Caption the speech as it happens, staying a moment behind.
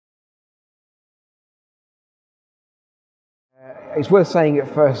It's worth saying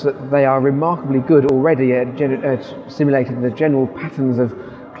at first that they are remarkably good already at simulating the general patterns of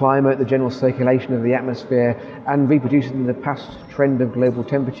climate, the general circulation of the atmosphere, and reproducing the past trend of global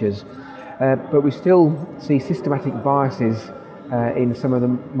temperatures. But we still see systematic biases in some of the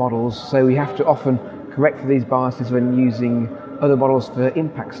models, so we have to often correct for these biases when using other models for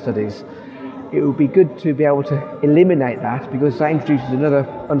impact studies. It would be good to be able to eliminate that, because that introduces another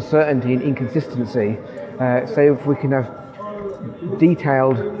uncertainty and inconsistency. So if we can have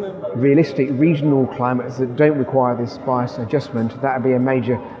detailed, realistic regional climates that don't require this bias adjustment, that would be a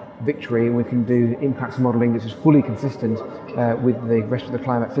major victory, and we can do impacts modelling that is fully consistent with the rest of the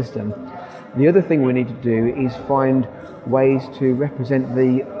climate system. The other thing we need to do is find ways to represent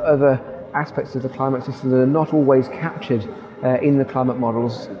the other aspects of the climate system that are not always captured in the climate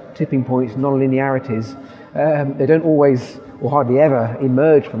models, tipping points, non-linearities. They don't always or hardly ever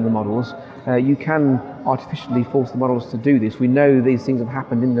emerge from the models. You can artificially force the models to do this. We know these things have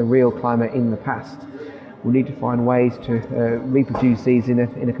happened in the real climate in the past. We need to find ways to reproduce these in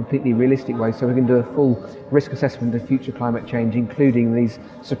a completely realistic way, so we can do a full risk assessment of future climate change, including these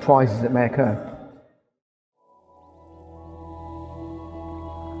surprises that may occur.